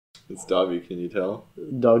It's Dobby, can you tell?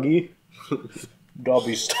 Doggy?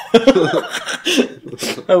 Dobby style.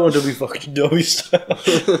 I want to be fucking Dobby style.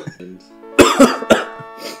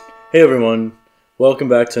 Hey everyone, welcome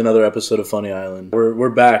back to another episode of Funny Island.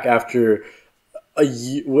 We're back after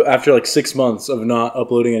after like 6 months of not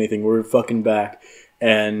uploading anything. We're fucking back,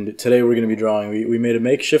 and today we're gonna be drawing. We made a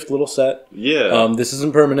makeshift little set. Yeah. This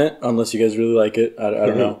isn't permanent unless you guys really like it. I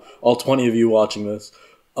don't know. All 20 of you watching this.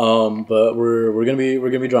 But we're gonna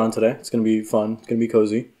be drawing today. It's gonna be fun. It's gonna be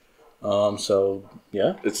cozy. So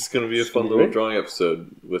yeah, It's just gonna be a fun little drawing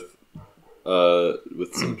episode with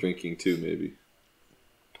some drinking too, maybe.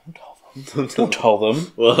 Don't tell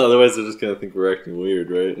them. Well, otherwise they're just gonna think we're acting weird,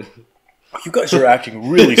 right? You guys are acting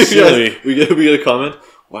really silly. we get a comment.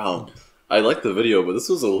 Wow, I like the video, but this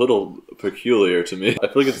was a little peculiar to me. I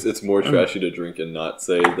feel like it's more trashy to drink and not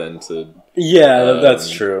say than to that's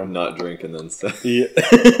true. Not drink and then say. Yeah.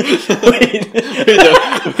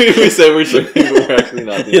 we say we're drinking, but we're actually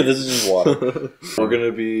not. Yeah, this is just water. We're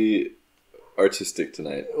gonna be artistic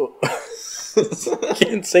tonight. I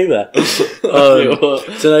can't say that.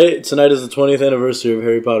 Tonight is the 20th anniversary of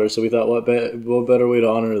Harry Potter, so we thought what better way to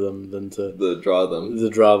honor them than to draw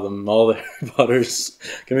them. All the Harry Potters.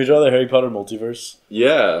 Can we draw the Harry Potter multiverse?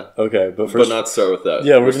 Yeah. Okay, but first, not start with that.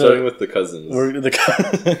 Yeah, we're starting with the cousins. We're the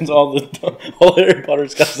cousins, all Harry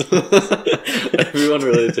Potter's cousins. Everyone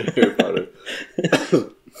related to Harry Potter.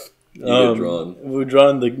 You get drawn. We're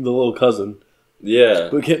drawing the little cousin. Yeah.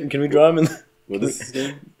 But can we draw him in? What is his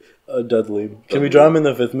name? Dudley. Can we draw him in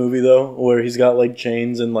the 5th movie though, where he's got like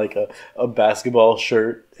chains and like a basketball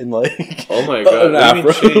shirt and like oh my god,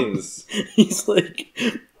 what do you mean chains? He's like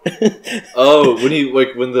oh, when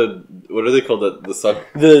the what are they called?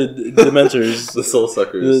 The Dementors. The soul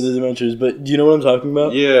suckers. The Dementors. But do you know what I'm talking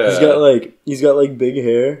about? Yeah. He's got like big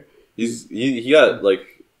hair. He got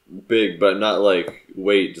like big, but not like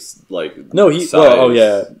weight, just like no.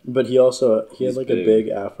 size. But he had like big. a big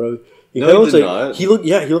afro. He looks not. He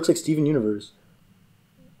looks like Steven Universe.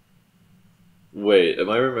 Wait, am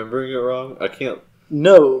I remembering it wrong? I can't.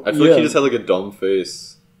 No, I feel like he just had like a dumb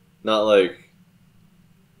face, not like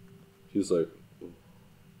he was like.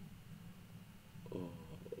 Oh.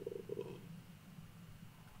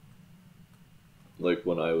 Like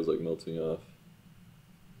when I was like melting off,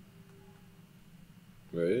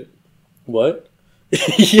 right? What?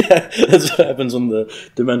 Yeah, that's what happens when the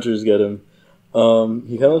Dementors get him. He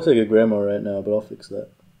kind of looks like a grandma right now, but I'll fix that.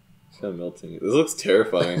 It's kind of melting. This looks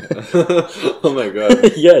terrifying. Oh my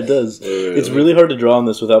god. Yeah, it does. Wait. It's really hard to draw on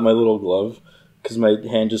this without my little glove, because my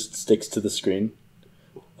hand just sticks to the screen.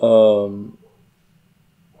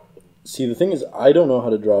 See, the thing is, I don't know how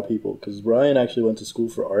to draw people, because Brian actually went to school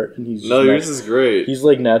for art, and he's no, yours is great. He's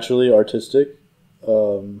like naturally artistic.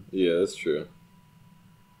 Yeah, that's true.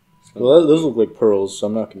 Well, those look like pearls, so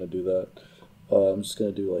I'm not going to do that. I'm just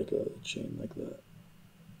going to do like a chain like that.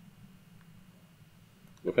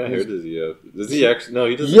 What kind of hair does he have? Does he actually? No,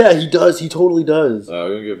 he doesn't. Yeah, he does. He totally does. I'm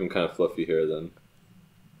going to give him kind of fluffy hair then.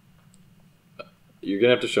 You're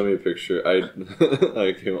going to have to show me a picture. I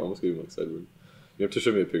almost gave him like sideward. You have to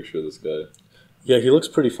show me a picture of this guy. Yeah, he looks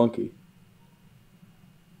pretty funky.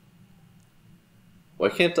 Why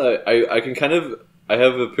can't I can kind of... I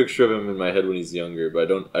have a picture of him in my head when he's younger, but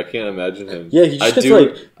I can't imagine him. Yeah, he just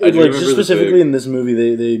just specifically in this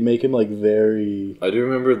movie, they make him like very. I do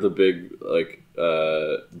remember the big like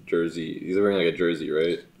jersey. He's wearing like a jersey,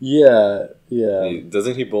 right? Yeah, yeah.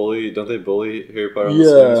 Doesn't he bully? Don't they bully Harry Potter on the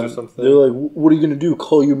swings or something? They're like, "What are you gonna do?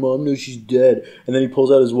 Call your mom? No, she's dead." And then he pulls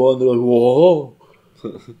out his wand. And they're like, "Whoa!"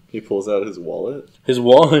 He pulls out his wallet. His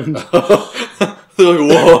wand. They're like,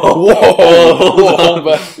 "Whoa, whoa!" Hold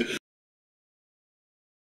on.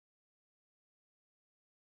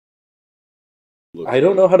 I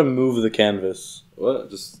don't know how to move the canvas. What?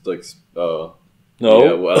 Just like oh no.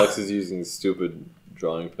 Yeah, well, Alex is using stupid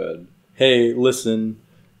drawing pad. Hey, listen,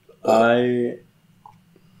 I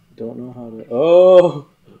don't know how to. Oh.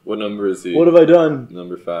 What number is he? What have I done?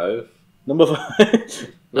 Number 5. Number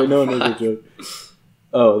 5. Wait, no one knows the joke.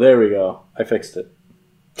 Oh, there we go. I fixed it.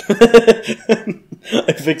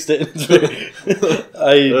 I fixed it.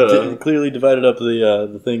 I clearly divided up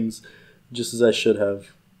the things just as I should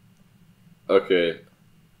have. Okay,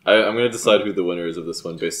 I'm gonna decide who the winner is of this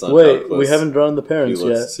one based on. Wait, we haven't drawn the parents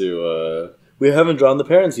yet. We haven't drawn the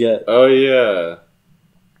parents yet. Oh yeah.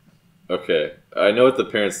 Okay, I know what the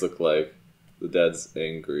parents look like. The dad's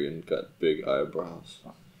angry and got big eyebrows.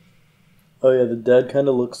 Oh yeah, the dad kind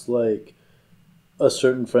of looks like a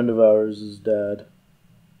certain friend of ours' dad.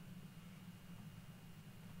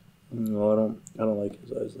 No, I don't like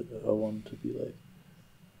his eyes like that. I want him to be like.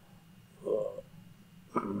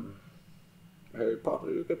 Harry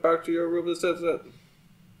Potter, you get back to your room. This, that.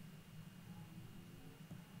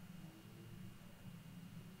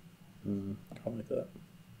 I don't like that.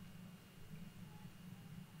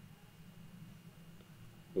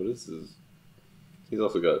 What is this? He's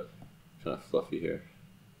also got kind of fluffy hair.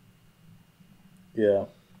 Yeah.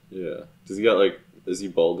 Yeah. Does he got like? Is he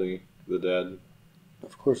balding? The dad?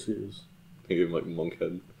 Of course he is. They give him like monk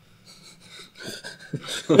head.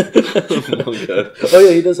 Monk head. Oh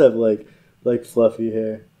yeah, he does have like fluffy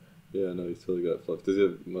hair. Yeah, no, he's totally got fluff. Does he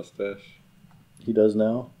have a mustache? He does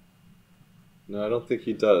now. No, I don't think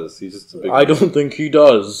he does. He's just a big. I don't think he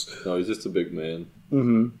does. No, he's just a big man.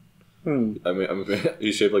 Mm-hmm. I mean,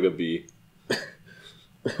 he's shaped like a bee.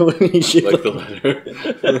 What do you mean he's shaped Like the letter.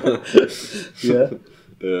 Yeah.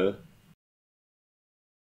 Yeah.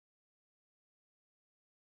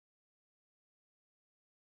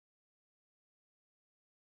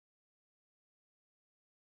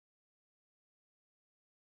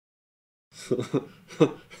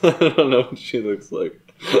 I don't know what she looks like.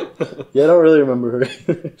 Yeah, I don't really remember her.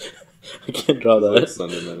 I can't draw that. Like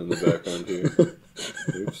Sunderman in the background here.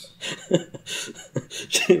 Oops.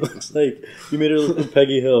 She looks like you made her look like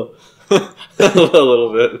Peggy Hill. A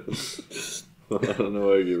little bit. I don't know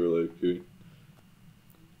why I gave her like you.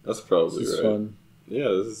 That's probably This is right. fun. Yeah,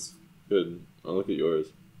 this is good. I'll look at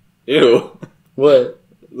yours. Ew. What?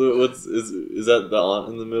 Is that the aunt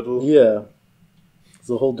in the middle? Yeah. It's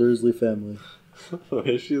the whole Dursley family.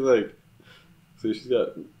 Is she like? See, she's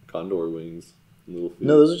got condor wings. And little feet.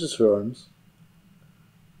 No, those are just her arms.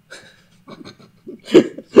 She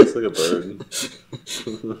looks like a bird.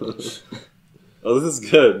 Oh, this is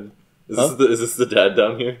good. Is this the dad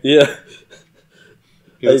down here? Yeah.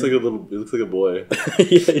 He looks like a little. He looks like a boy.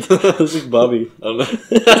 Yeah, he looks like Bobby. I don't know.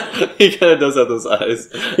 He kind of does have those eyes.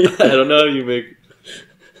 I don't know how you make.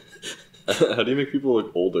 How do you make people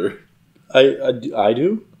look older? I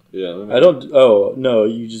do? Yeah. I don't. Oh no,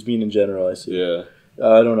 you just mean in general. I see. Yeah.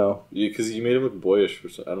 I don't know. Because you made him look boyish for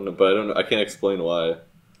some. I don't know, but I don't know. I can't explain why.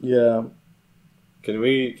 Yeah. Can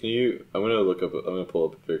you? I'm gonna look up. I'm gonna pull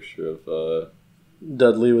up a picture of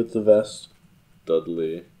Dudley with the vest.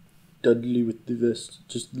 Dudley. Dudley with the vest.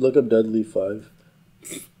 Just look up Dudley 5.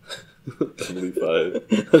 Dudley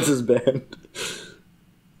 5. That's his band.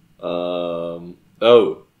 Oh.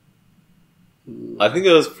 I think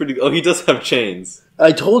that was pretty. Oh, he does have chains.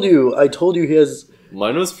 I told you he has.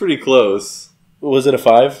 Mine was pretty close. Was it a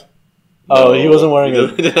 5? No, Oh, he wasn't wearing it.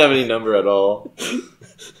 He didn't have any number at all.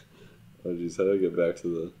 Oh jeez, how do I get back to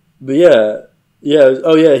the? But yeah.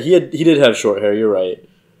 Oh yeah, he did have short hair. You're right.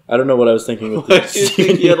 I don't know what I was thinking with Why do you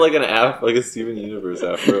think he had like an like a Steven Universe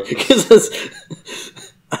afro? Because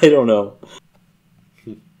I don't know.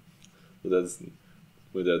 My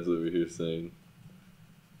dad's over here saying,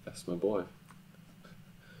 "That's my boy."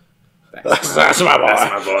 That's my boy.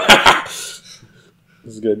 That's my boy.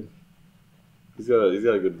 This is good. He's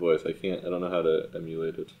got a good voice. I don't know how to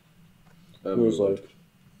emulate it. It was like,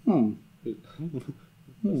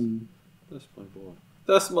 That's my boy.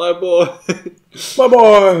 That's my boy. my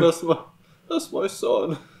boy. That's my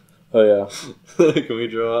son. Oh yeah. Can we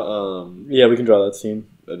draw Yeah, we can draw that scene.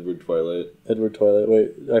 Edward Twilight Edward Twilight.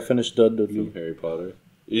 Wait, I finished Dudley. from Harry Potter.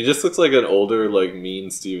 He just looks like an older, like mean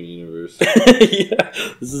Steven Universe. Yeah,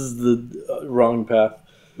 this is the wrong path.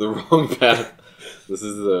 The wrong path. This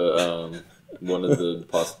is the one of the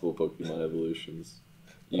possible Pokemon evolutions.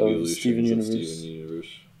 Evolutions Steven of Universe.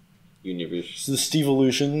 Steven Universe. This is the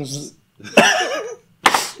Steveolutions.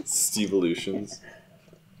 Steveolutions.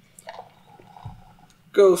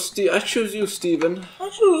 Go, Steve. I choose you, Steven. I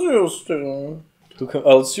choose you, Steven.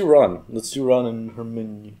 Oh, let's do Ron. Let's do Ron and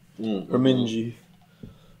Hermione. Hermione.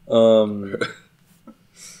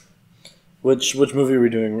 Which movie are we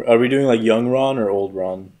doing? Are we doing like young Ron or old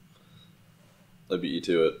Ron? I beat you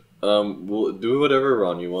to it. We'll do whatever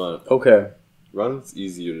Ron you want. Okay. Ron's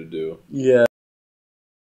easier to do. Yeah.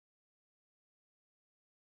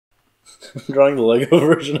 I'm drawing the Lego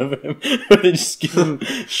version of him where they just give him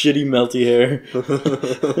shitty melty hair.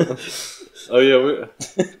 Oh yeah,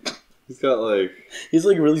 he's got like... He's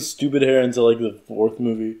like really stupid hair until like the 4th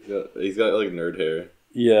movie. Yeah, he's got like nerd hair.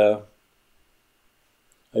 Yeah.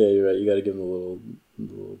 Oh yeah, you're right. You gotta give him a little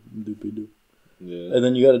doopy doop. Yeah. And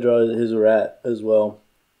then you gotta draw his rat as well.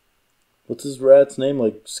 What's his rat's name?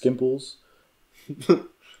 Like Skimples? What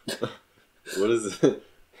is it?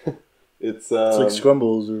 It's like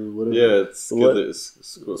Scrumbles or whatever. Yeah, it's Squirters.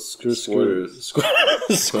 Squirters.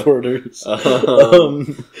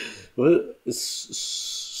 What is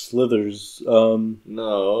Slithers?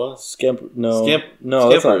 No. Scamper. No. Scamp. No,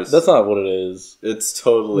 Scampers. that's not what it is. It's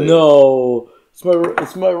totally. No.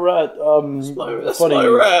 It's my rat. That's funny. my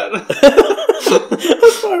rat.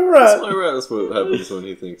 That's my rat. That's my rat. That's what happens when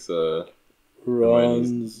he thinks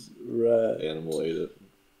Ron's rat. animal ate it.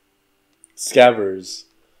 Scabbers.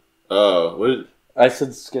 Oh, what did... I said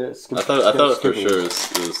I thought for sure it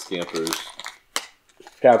was scampers.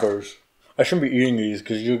 Scabbers. I shouldn't be eating these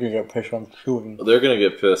because you're gonna get pissed. I'm chewing. They're gonna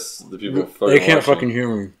get pissed. The people They can't watching. fucking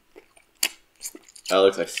hear me.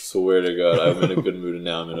 Alex, I swear to God, I'm in a good mood and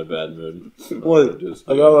now I'm in a bad mood. What?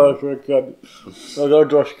 I got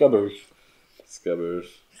draw scabbers. Scabbers.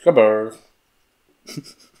 Scabbers.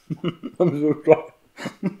 I'm so sorry.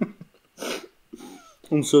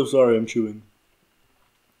 I'm so sorry. I'm chewing.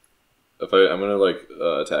 I'm gonna like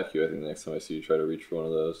attack you. I think next time I see you, try to reach for one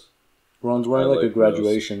of those. Ron's wearing like a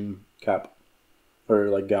graduation cap or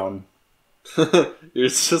like gown.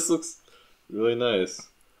 Yours just looks really nice.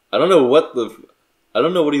 I don't know what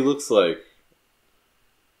he looks like.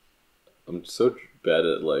 I'm so bad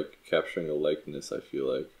at like capturing a likeness. I feel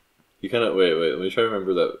like he kind of wait. Let me try to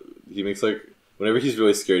remember that he makes like whenever he's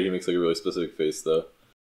really scared, he makes like a really specific face though.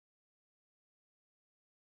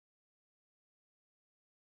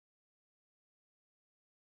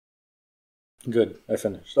 Good, I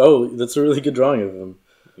finished. Oh, that's a really good drawing of him.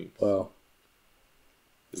 Thanks. Wow.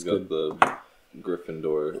 He's got the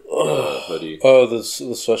Gryffindor hoodie. Oh, the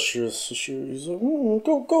sweatshirt. He's like,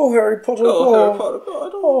 go, Harry Potter. Go, Harry Potter.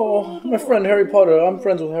 Go. Oh, my friend Harry Potter. I'm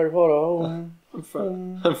friends with Harry Potter. Oh, I'm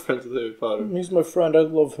friends with Harry Potter. He's my friend. I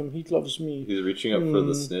love him. He loves me. He's reaching up for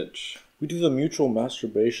the snitch. We do the mutual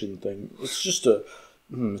masturbation thing. It's just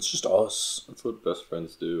us. That's what best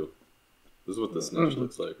friends do. This is what the snitch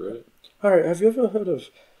looks like, right? Harry, have you ever heard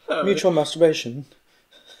of mutual masturbation?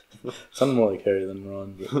 Sounded more like Harry than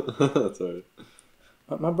Ron. But... That's alright.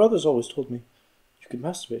 My brother's always told me you can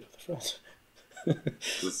masturbate with a friend.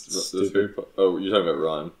 This Harry Potter. Oh, you're talking about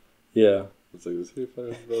Ron. Yeah. It's like this Harry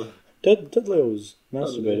Potter brother. Dudley always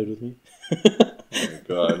masturbated with me. Oh my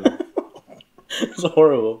god. It's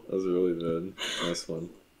horrible. That was really good. Nice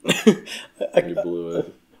one. You blew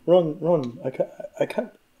it. Ron, I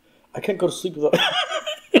can't go to sleep without.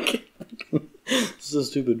 It's so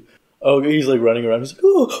stupid. Oh, he's like running around. He's like,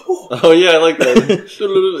 oh yeah, I like that.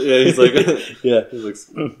 Yeah, he's like, yeah. He's like,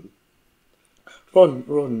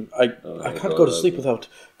 Ron, I can't go to sleep without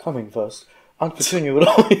coming first. Aunt Petunia would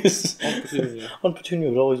always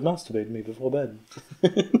masturbate me before bed.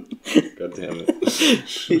 God damn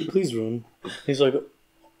it. Please, Ron. He's like,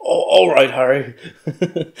 all right, Harry.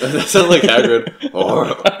 That sounds like Hagrid.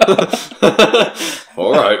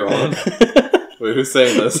 All right, Ron. Wait, who's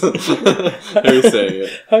saying this? Who's saying it?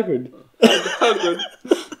 Hagrid.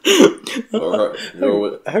 Alright.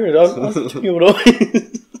 Hagrid, Aunt Petunia would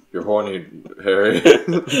always... You're horny, Harry.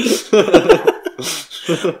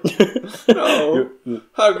 No.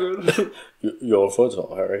 Hagrid. Your foot's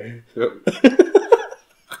Harry. Yep.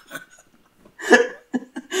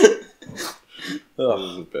 Oh.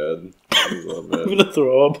 This is bad. This is all bad. I'm gonna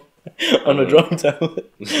throw up on a drawing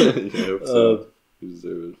tablet. You hope so. You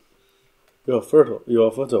deserve it. Your photo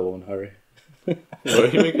won't Harry. Why are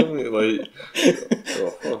you making me like?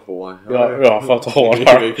 Why? Your photo won't You're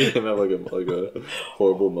Harry. making him have like a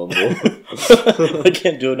horrible mumble. I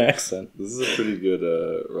can't do an accent. This is a pretty good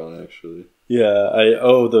run, actually. Yeah,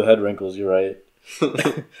 the head wrinkles. You're right.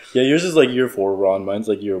 Yeah, yours is like year 4, Ron. Mine's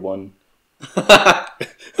like year 1.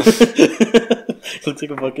 Looks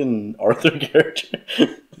like a fucking Arthur character.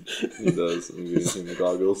 He does. I'm giving him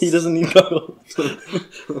goggles. He doesn't need goggles. I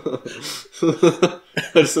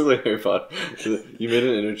just look like Harry Potter. You made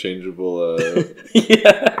an interchangeable.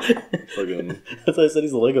 Yeah. Fucking. That's why I said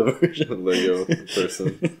he's a Lego version. Lego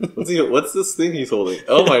person. What's this thing he's holding?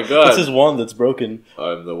 Oh my god! It's his wand that's broken.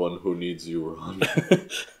 I'm the one who needs you, Ron.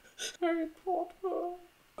 Harry Potter.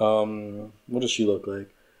 What does she look like?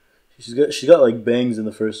 She's got like bangs in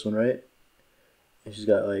the first one, right? And she's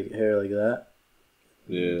got like hair like that.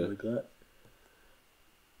 Yeah. Like that.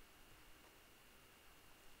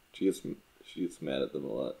 She gets mad at them a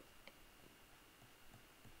lot.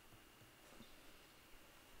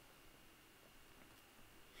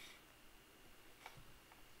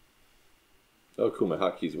 Oh, cool! My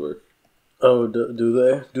hotkeys work. Oh, do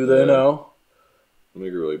they? Do they now? I'm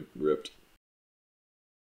gonna get really ripped.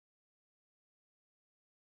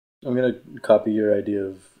 I'm gonna copy your idea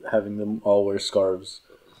of having them all wear scarves.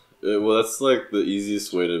 Well, that's like the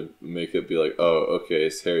easiest way to make it be like, oh, okay,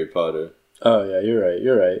 it's Harry Potter. Oh yeah, you're right.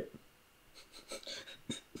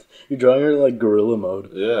 You're drawing her like gorilla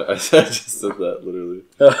mode. Yeah, I just said that literally.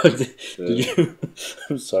 Did you?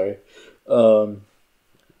 I'm sorry.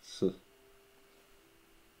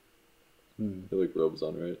 You like robes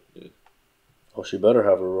on, right? Yeah. Oh, she better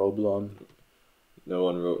have her robes on.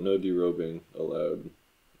 No derobing allowed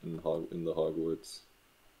in the Hogwarts.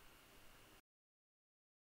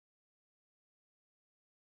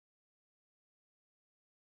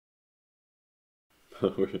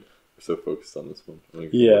 We're so focused on this one.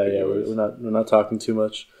 Yeah, we're not talking too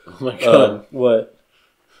much. Oh my god! What?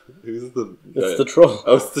 Who's the guy? It's the troll.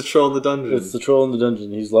 Oh, it's the troll in the dungeon. It's the troll in the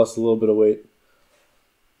dungeon. He's lost a little bit of weight.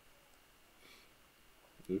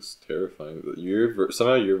 It looks terrifying.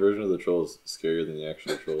 Somehow your version of the troll is scarier than the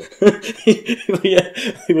actual troll. Yeah,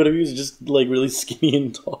 what if he was just like really skinny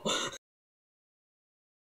and tall?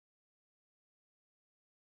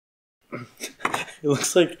 It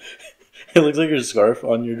looks like your scarf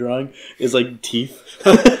on your drawing is like teeth.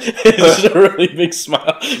 It's just a really big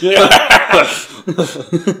smile. Oh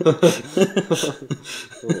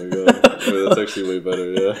my god. Wait, that's actually way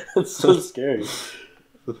better, yeah. It's so scary.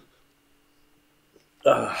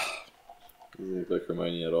 Doesn't look like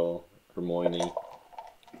Hermione at all. Hermione.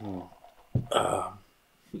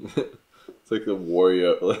 It's like the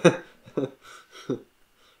Wario.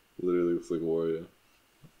 Literally looks like Wario.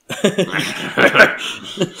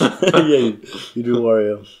 Yeah, you do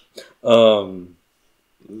Wario.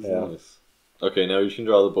 This is nice. Okay, now you can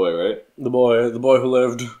draw the boy, right? The boy who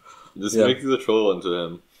lived. Just make the troll into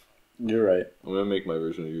him. You're right. I'm gonna make my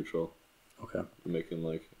version of your troll. Okay. I'm making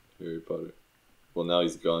like Harry Potter. Well, now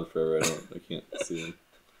he's gone forever. I can't see him.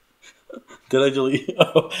 Did I delete?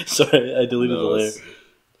 Oh, sorry, I deleted the layer. It's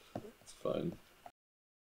fine.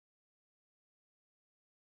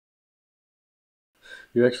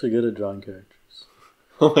 You're actually good at drawing characters.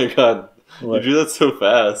 Oh my god. What? You do that so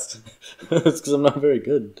fast. It's because I'm not very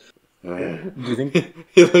good. Do you think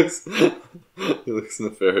he looks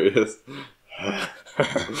nefarious?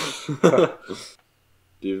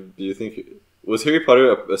 Do you think was Harry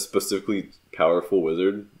Potter a specifically powerful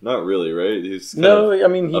wizard? Not really, right? He's I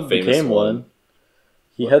mean he became one.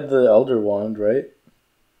 He had the Elder Wand, right?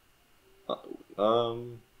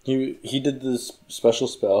 He did this special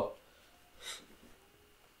spell.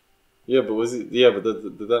 Yeah, but was he? Yeah, but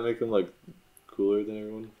did that make him like cooler than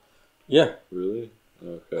everyone? Yeah. Really?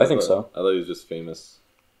 Okay. I think so. I thought he was just famous.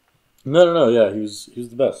 No. Yeah, he was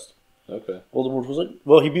the best. Okay. Voldemort was like,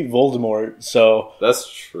 well, he beat Voldemort, so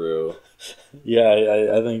that's true. Yeah,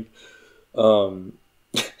 I think.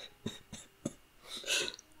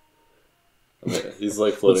 He's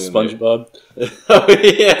like floating. SpongeBob. Oh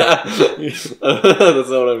yeah, that's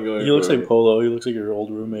not what I'm going. He looks like Polo. He looks like your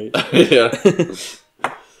old roommate. Yeah.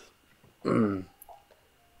 It's a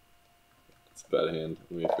bad hand.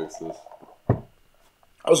 Let me fix this.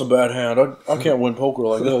 That was a bad hand. I can't win poker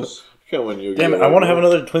like this. Can't win you. Damn it! I want to have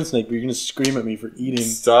another twin snake, but you're gonna scream at me for eating.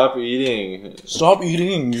 Stop eating. Stop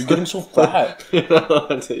eating! You're getting so fat. You're not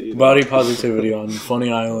allowed to eat. Body positivity on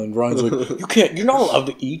Funny Island. Ryan's like, you're not allowed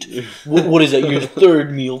to eat. What is that? Your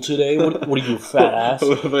third meal today? What are you, fat ass?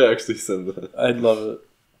 What if I actually send that? I'd love it.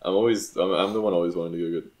 I'm the one always wanting to go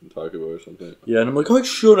get Taco Bell or something. Yeah, and I'm like, I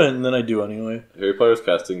shouldn't, and then I do anyway. Harry Potter's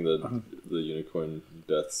casting the unicorn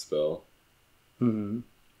death spell. Mm-hmm.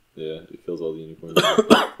 Yeah, it kills all the unicorns in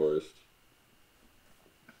the forest.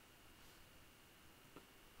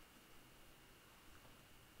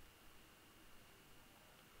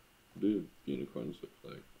 What do unicorns look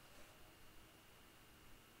like?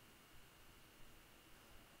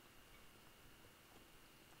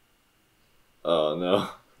 Oh no.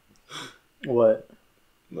 What?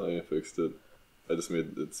 No, I fixed it. I just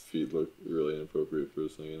made its feet look really inappropriate for a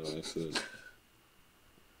second on accident.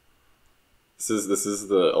 This is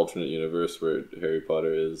the alternate universe where Harry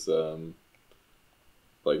Potter is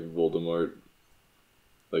like Voldemort.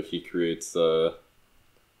 Like he creates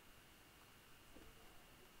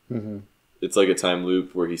It's like a time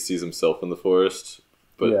loop where he sees himself in the forest,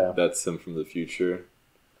 but that's him from the future.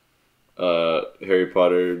 Harry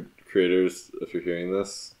Potter creators, if you're hearing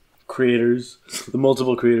this. Creators. The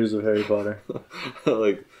multiple creators of Harry Potter.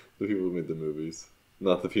 Like the people who made the movies.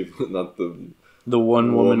 Not the people, not the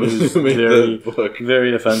one woman who's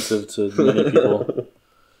very offensive to many people.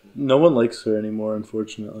 No one likes her anymore,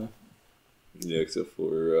 unfortunately. Yeah, except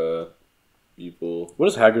for people. What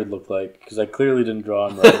does Hagrid look like? Because I clearly didn't draw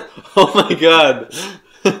him right. Oh my god!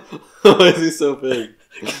 Why is he so big?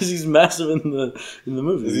 Because he's massive in the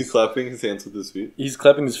movie. Is he clapping his hands with his feet? He's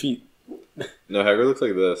clapping his feet. No, Hagrid looks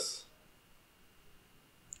like this.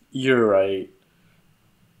 You're right.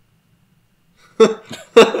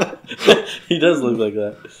 He does look like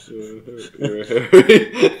that. You're a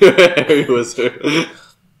Harry wizard.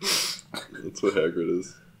 That's what Hagrid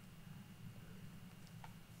is.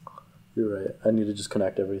 You're right. I need to just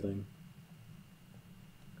connect everything.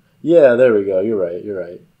 Yeah, there we go. You're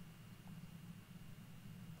right.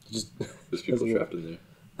 Just There's people trapped in there.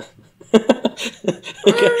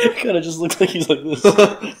 It kind of just looks like he's like this.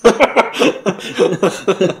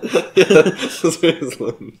 Yeah, that's where he's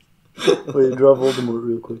living. Wait, draw Voldemort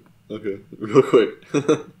real quick. Okay, real quick.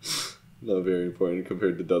 Not very important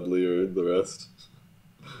compared to Dudley or the rest.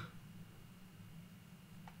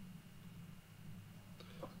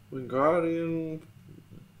 Wingardium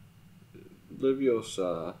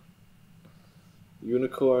Leviosa.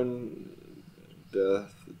 Unicorn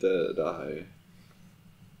Death Die.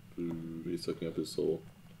 Ooh, he's sucking up his soul.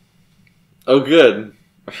 Oh, good!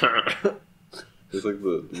 It's like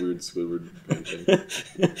the weird Squidward painting.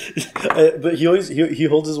 But he always he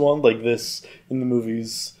holds his wand like this in the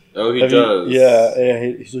movies. Oh, he does. Yeah.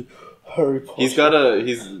 He's like Harry Potter. He's got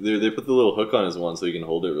they put the little hook on his wand so he can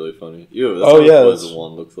hold it really funny. Ew, that's what his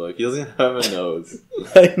wand looks like. He doesn't have a nose.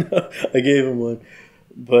 I know. I gave him one,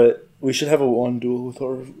 but we should have a wand duel with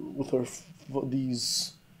our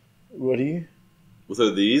these. Ready? With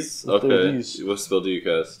these? Okay. These. What spell do you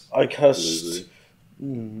cast? I cast.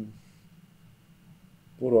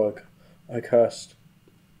 What do I cast?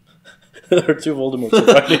 There are two Voldemorts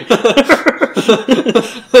fighting.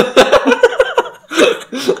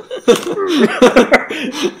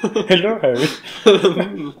 Hello, Harry.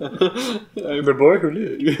 I'm the boy who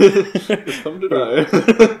lived. Come to die.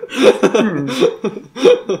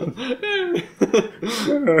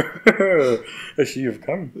 I see you've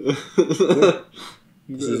come.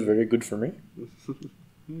 This is very good for me.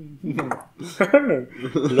 Hello.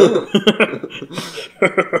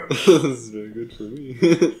 This is very good for me.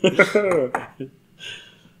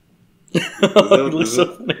 Isn't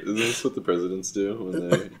this what the presidents do when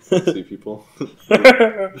they see people? Right?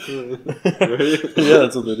 Yeah,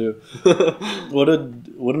 that's what they do. What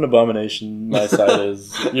an abomination my side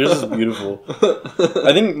is. Yours is beautiful.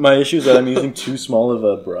 I think my issue is that I'm using too small of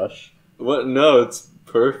a brush. What? No, it's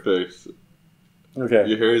perfect. Okay.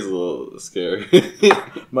 Your hair is a little scary.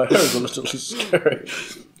 My hair is a little scary.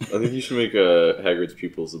 I think you should make Hagrid's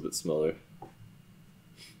pupils a bit smaller.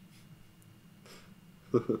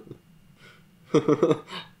 I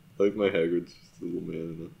like my Hagrid's just a little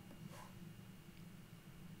man.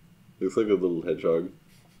 Looks like a little hedgehog.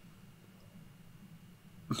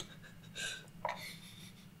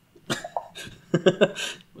 I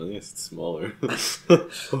think it's smaller.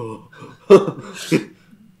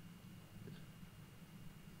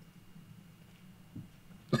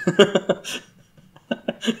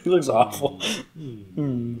 He looks awful.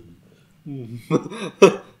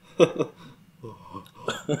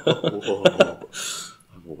 Whoa.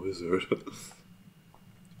 I'm a wizard.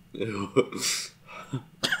 Ew.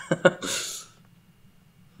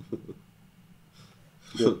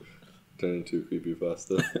 Turn into a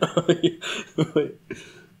creepypasta. Wait.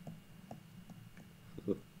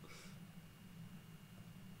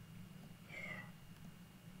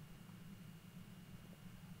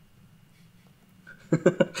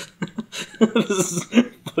 This is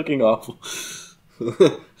fucking awful.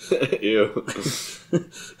 Ew.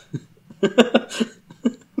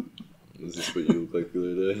 Is this what you look like the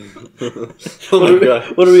other day? Oh my god.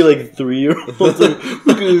 What are we, like 3-year-olds? Like,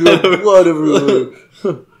 look at his blood everywhere.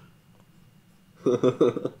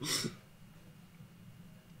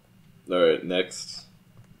 Alright, next.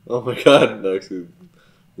 Oh my god, that actually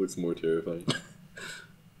looks more terrifying.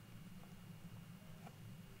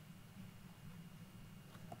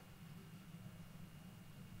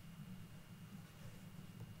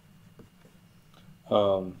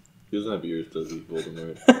 He doesn't have ears, does he,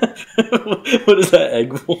 Voldemort? What is that,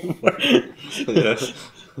 egg Voldemort? Yeah.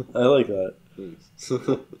 I like that. Thanks.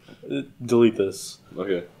 Delete this.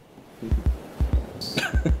 Okay.